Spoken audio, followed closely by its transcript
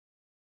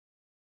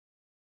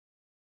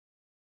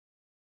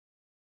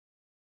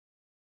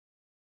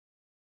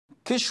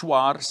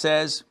Kishwar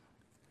says,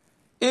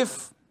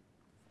 if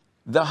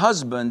the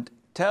husband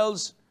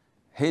tells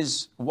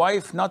his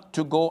wife not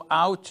to go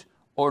out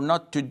or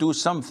not to do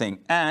something,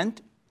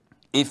 and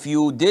if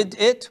you did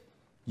it,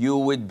 you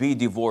would be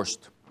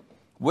divorced,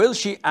 will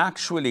she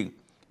actually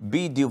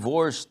be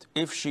divorced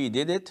if she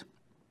did it?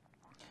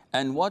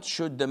 And what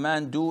should the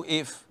man do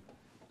if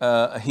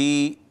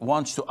he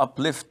wants to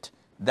uplift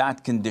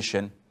that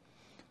condition?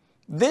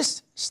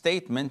 This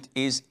statement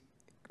is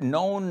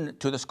known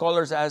to the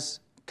scholars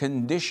as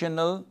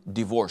conditional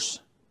divorce.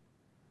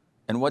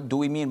 And what do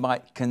we mean by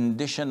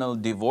conditional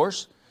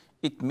divorce?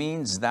 It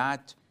means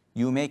that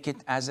you make it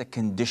as a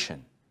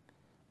condition.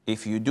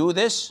 If you do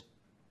this,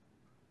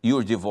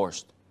 you're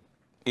divorced.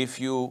 If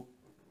you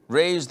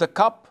raise the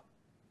cup,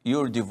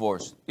 you're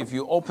divorced. If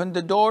you open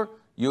the door,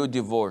 you're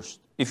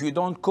divorced. If you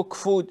don't cook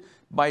food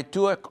by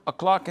 2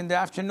 o'clock in the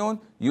afternoon,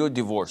 you're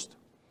divorced.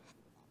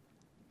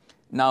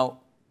 Now,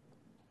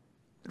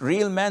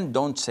 real men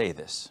don't say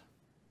this.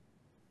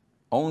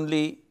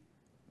 Only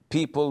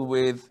people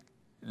with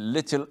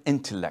little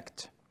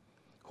intellect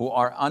who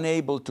are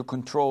unable to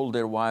control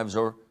their wives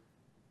or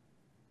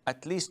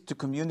at least to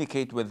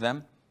communicate with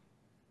them,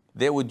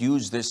 they would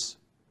use this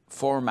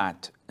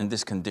format and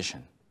this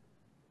condition.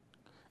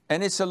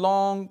 And it's a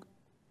long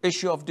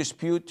issue of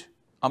dispute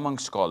among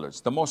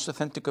scholars. The most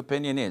authentic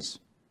opinion is,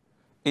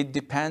 it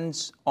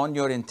depends on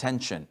your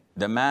intention,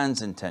 the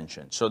man's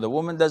intention. So the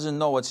woman doesn't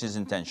know what's his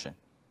intention.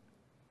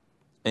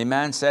 A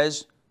man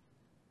says,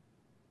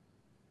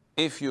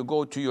 if you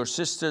go to your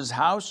sister's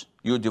house,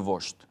 you're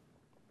divorced.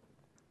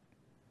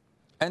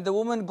 And the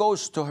woman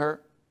goes to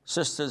her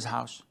sister's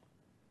house.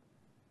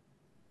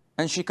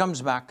 And she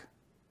comes back.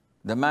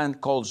 The man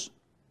calls,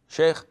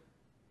 Sheikh,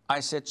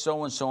 I said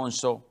so and so and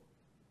so.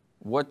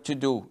 What to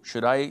do?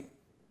 Should I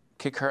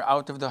kick her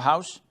out of the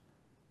house?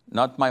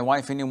 Not my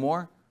wife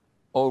anymore?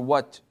 Or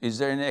what? Is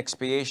there an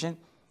expiation?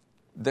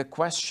 The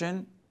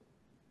question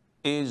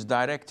is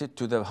directed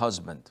to the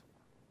husband.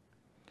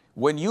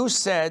 When you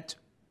said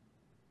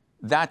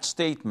that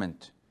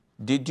statement,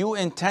 did you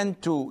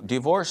intend to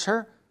divorce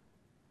her?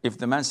 If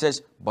the man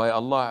says, by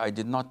Allah, I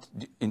did not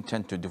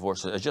intend to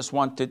divorce her. I just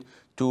wanted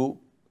to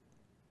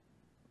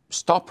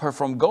stop her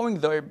from going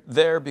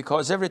there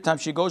because every time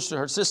she goes to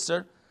her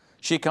sister,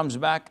 she comes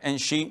back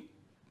and she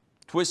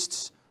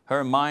twists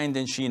her mind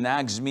and she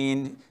nags me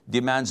and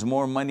demands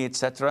more money,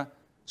 etc.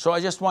 So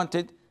I just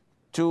wanted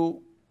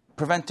to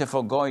prevent her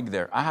from going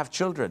there. I have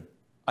children.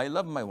 I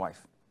love my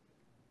wife.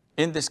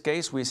 In this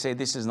case, we say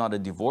this is not a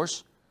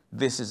divorce.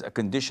 This is a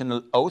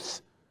conditional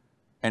oath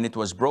and it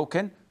was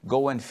broken.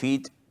 Go and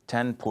feed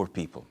 10 poor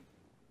people.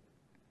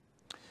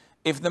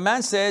 If the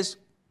man says,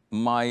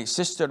 my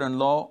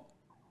sister-in-law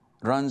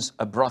runs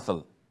a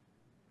brothel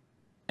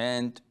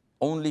and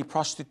only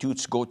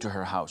prostitutes go to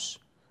her house,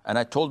 and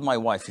I told my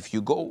wife, if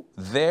you go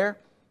there,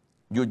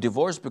 you're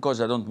divorced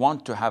because I don't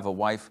want to have a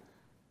wife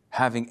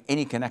having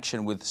any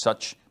connection with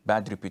such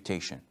bad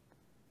reputation.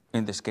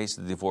 In this case,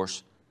 the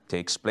divorce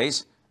takes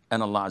place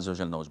and Allah Azza wa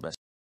Jalla knows best.